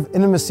place of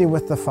intimacy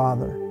with the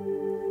Father.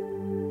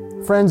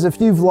 Friends, if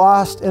you've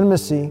lost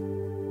intimacy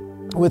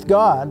with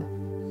God,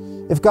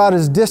 if God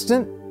is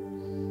distant,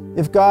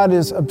 if God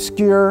is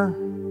obscure,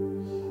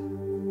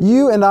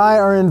 you and I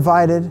are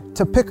invited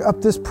to pick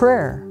up this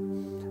prayer,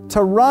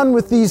 to run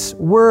with these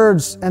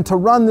words and to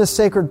run this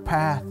sacred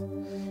path,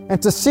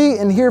 and to see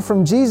and hear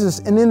from Jesus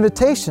an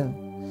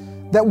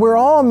invitation that we're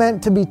all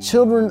meant to be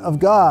children of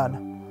God,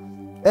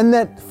 and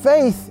that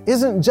faith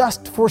isn't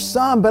just for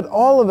some, but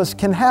all of us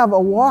can have a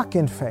walk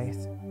in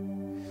faith.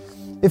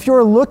 If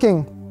you're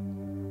looking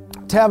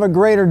to have a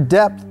greater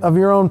depth of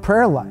your own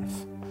prayer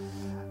life,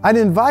 I'd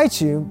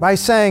invite you by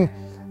saying,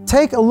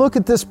 take a look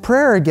at this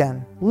prayer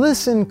again.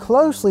 Listen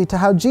closely to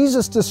how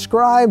Jesus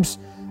describes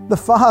the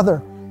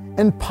Father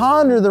and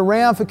ponder the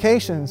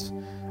ramifications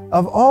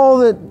of all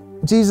that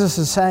Jesus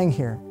is saying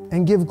here,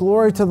 and give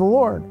glory to the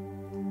Lord.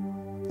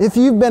 If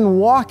you've been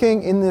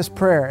walking in this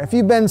prayer, if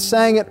you've been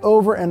saying it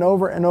over and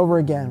over and over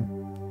again,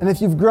 and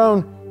if you've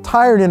grown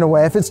tired in a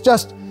way, if it's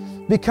just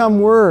become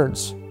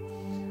words,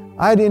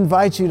 I'd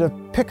invite you to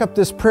pick up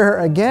this prayer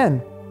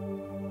again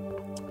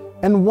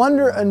and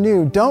wonder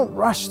anew. Don't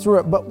rush through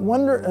it, but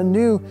wonder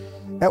anew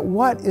at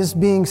what is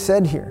being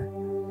said here.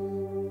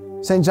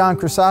 St. John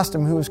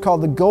Chrysostom, who was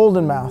called the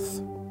Golden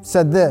Mouth,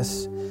 said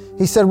this.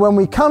 He said, when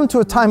we come to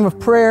a time of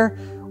prayer,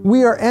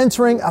 we are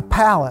entering a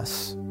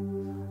palace,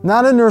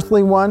 not an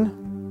earthly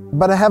one,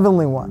 but a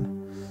heavenly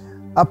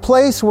one, a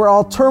place where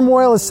all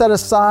turmoil is set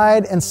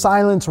aside and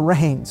silence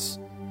reigns.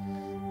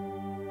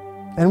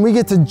 And we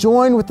get to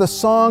join with the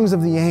songs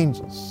of the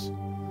angels,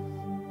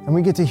 and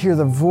we get to hear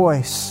the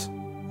voice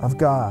of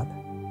God.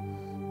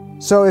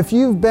 So if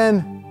you've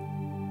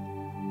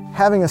been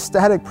having a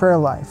static prayer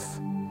life,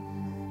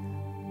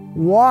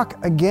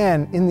 walk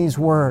again in these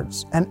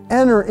words and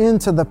enter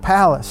into the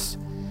palace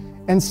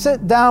and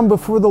sit down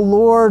before the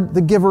Lord,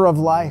 the giver of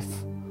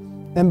life,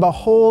 and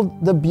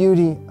behold the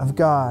beauty of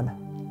God.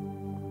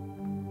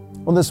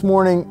 Well, this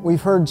morning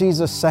we've heard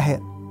Jesus say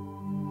it.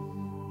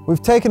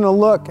 We've taken a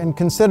look and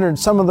considered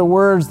some of the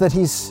words that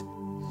He's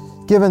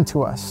given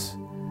to us.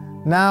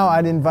 Now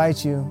I'd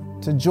invite you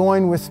to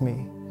join with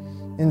me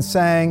in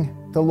saying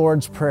the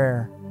Lord's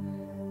Prayer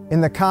in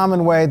the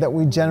common way that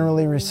we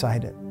generally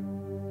recite it.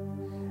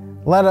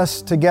 Let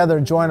us together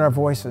join our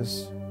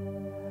voices.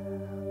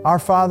 Our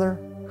Father,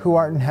 who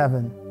art in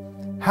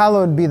heaven,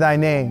 hallowed be thy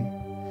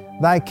name.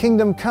 Thy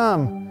kingdom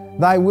come,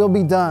 thy will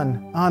be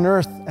done, on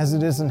earth as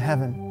it is in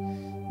heaven.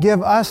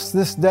 Give us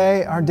this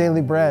day our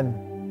daily bread.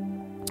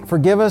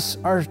 Forgive us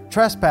our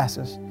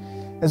trespasses,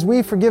 as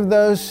we forgive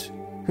those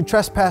who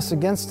trespass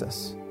against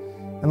us.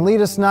 And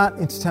lead us not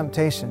into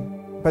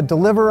temptation, but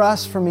deliver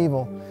us from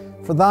evil.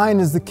 For thine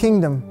is the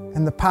kingdom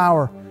and the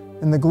power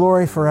and the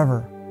glory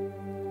forever.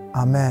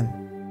 Amen.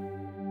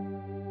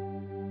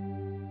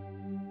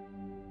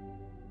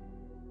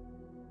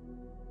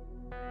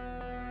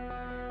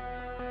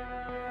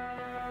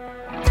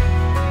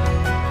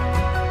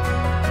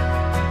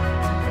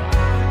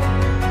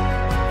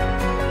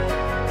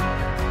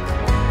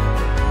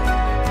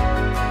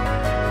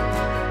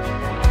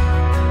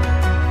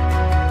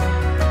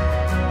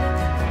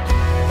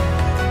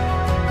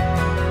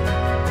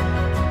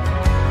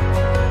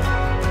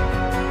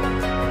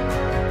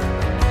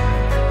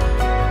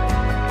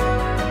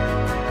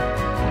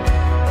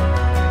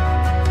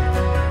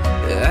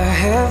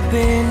 I've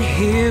been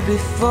here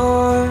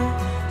before,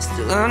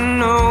 still I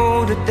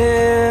know that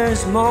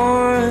there's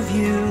more of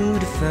you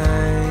to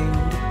find.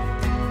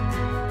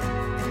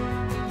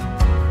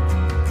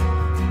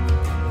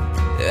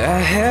 I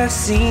have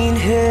seen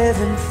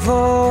heaven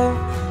fall,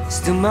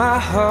 still my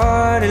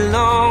heart it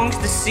longs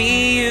to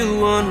see you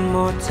one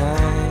more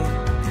time.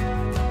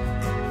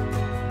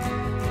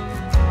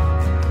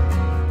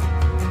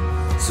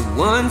 So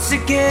once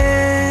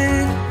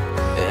again,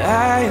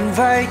 I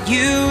invite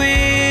you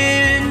in.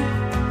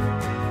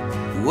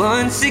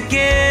 Once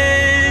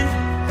again,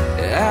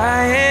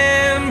 I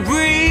am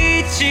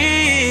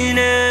reaching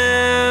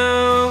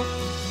out.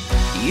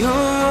 You're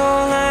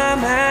all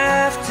I'm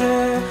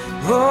after,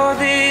 all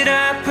that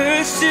I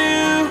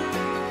pursue.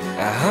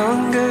 I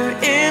hunger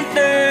and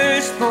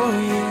thirst for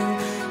you,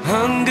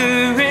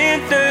 hunger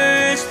and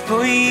thirst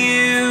for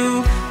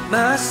you.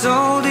 My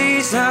soul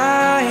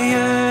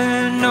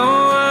desire,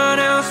 no one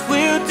else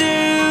will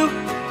do.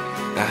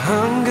 I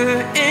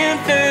hunger and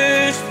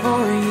thirst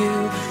for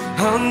you,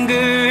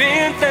 hunger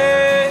and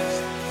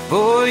thirst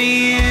for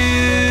you.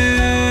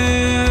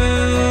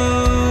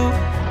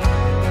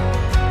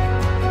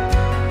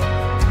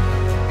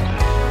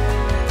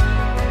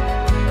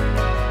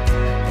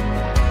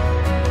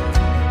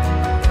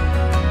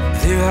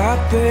 There are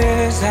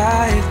prayers I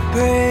have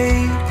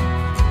prayed,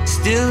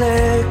 still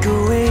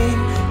echoing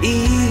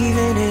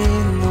even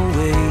in the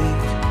wait.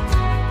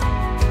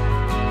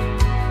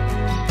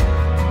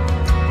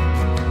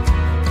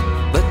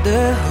 But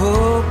the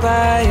hope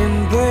I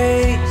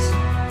embrace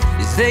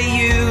is that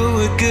you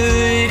are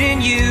good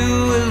and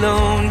you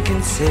alone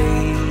can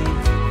save.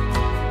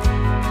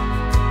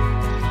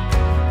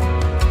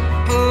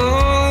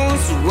 Oh,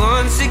 so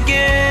once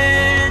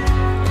again,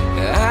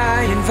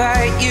 I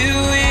invite you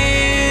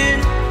in.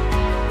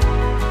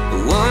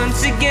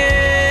 Once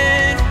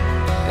again,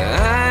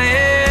 I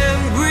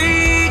am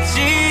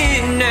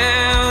reaching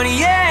out,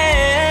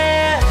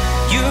 yeah.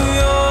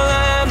 You're all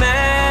I'm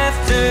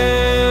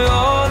after,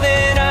 all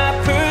that I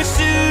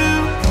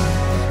pursue.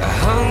 I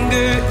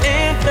hunger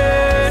and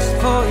thirst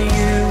for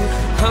you,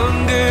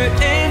 hunger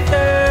and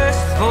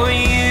thirst for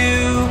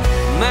you.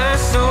 My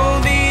soul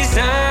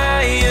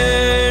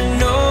desire,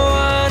 no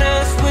one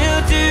else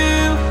will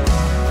do.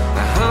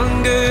 I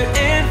hunger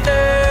and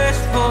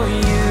thirst for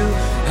you,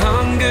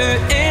 hunger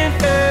and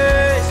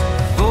thirst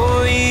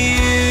for you.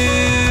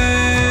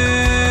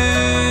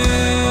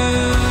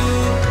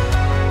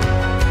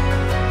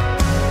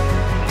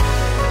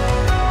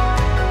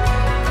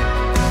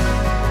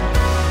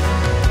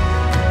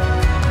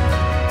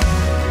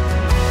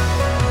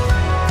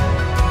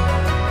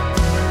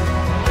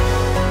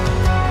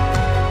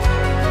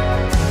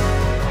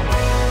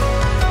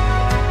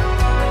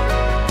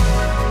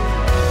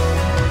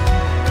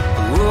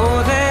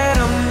 All that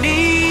I'm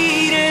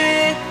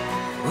needing,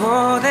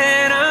 all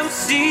that I'm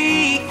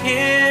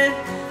seeking,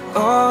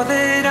 all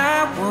that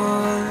I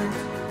want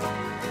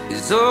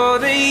is all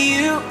that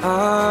you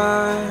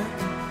are.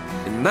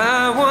 And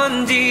my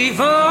one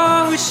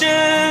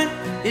devotion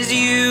is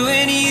you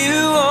and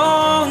you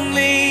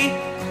only.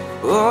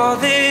 All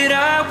that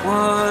I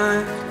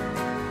want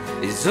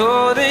is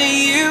all that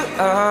you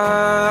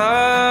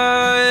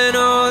are. And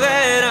all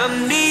that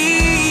I'm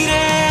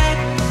needing,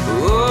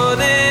 all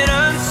that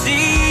I'm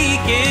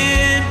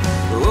seeking,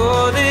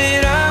 all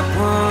that I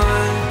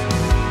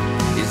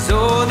want is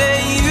all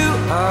that you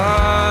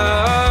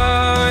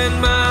are. And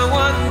my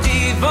one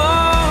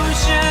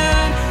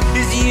devotion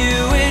is you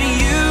and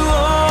you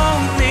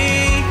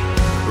only.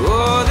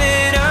 All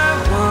that I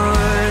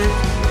want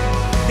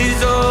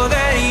is all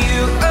that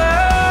you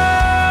are.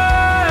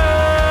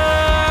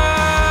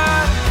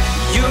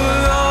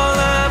 You're all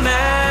I'm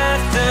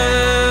after.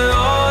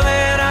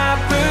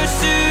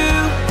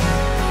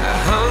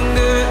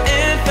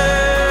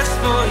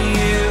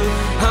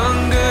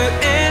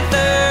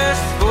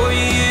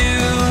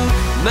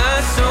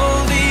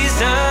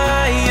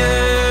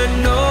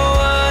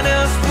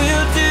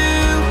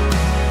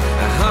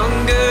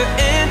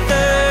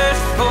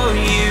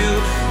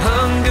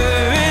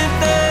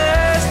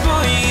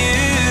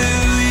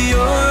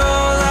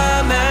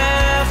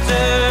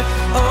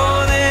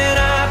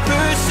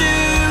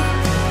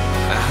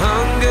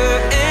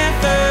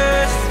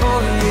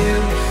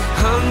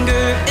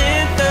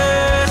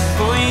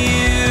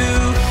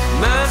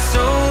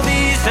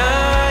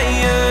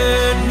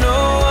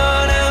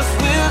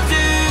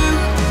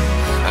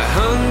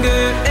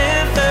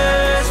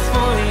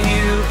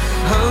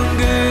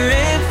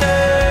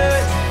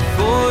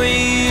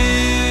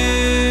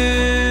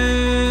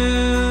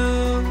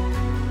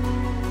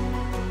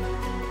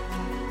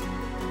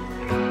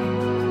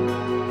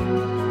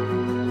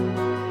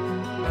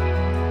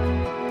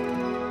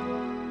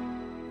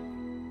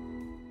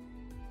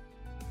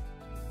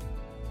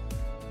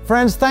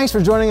 Friends, thanks for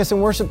joining us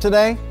in worship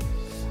today.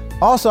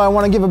 Also, I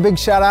want to give a big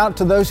shout out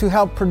to those who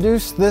helped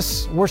produce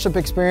this worship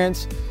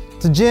experience,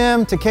 to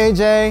Jim, to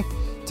KJ,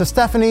 to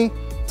Stephanie,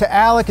 to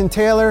Alec and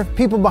Taylor,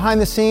 people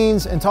behind the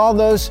scenes, and to all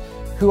those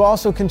who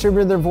also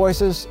contributed their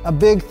voices. A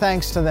big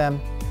thanks to them.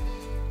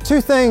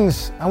 Two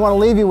things I want to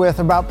leave you with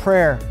about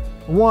prayer.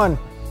 One,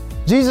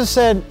 Jesus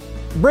said,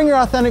 bring your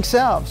authentic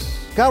selves.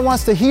 God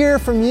wants to hear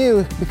from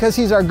you because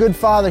He's our good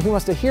Father. He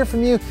wants to hear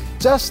from you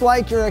just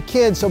like you're a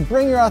kid. So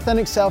bring your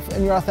authentic self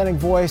and your authentic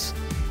voice.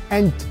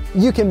 And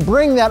you can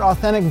bring that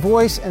authentic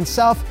voice and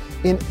self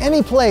in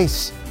any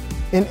place,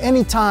 in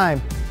any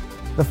time.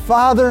 The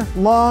Father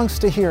longs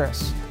to hear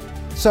us.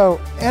 So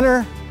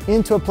enter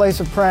into a place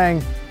of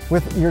praying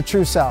with your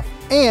true self.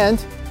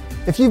 And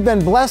if you've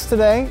been blessed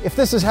today, if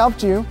this has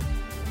helped you,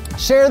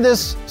 share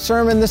this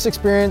sermon, this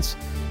experience,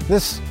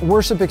 this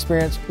worship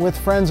experience with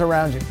friends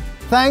around you.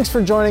 Thanks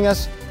for joining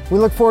us. We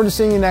look forward to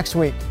seeing you next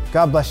week.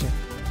 God bless you.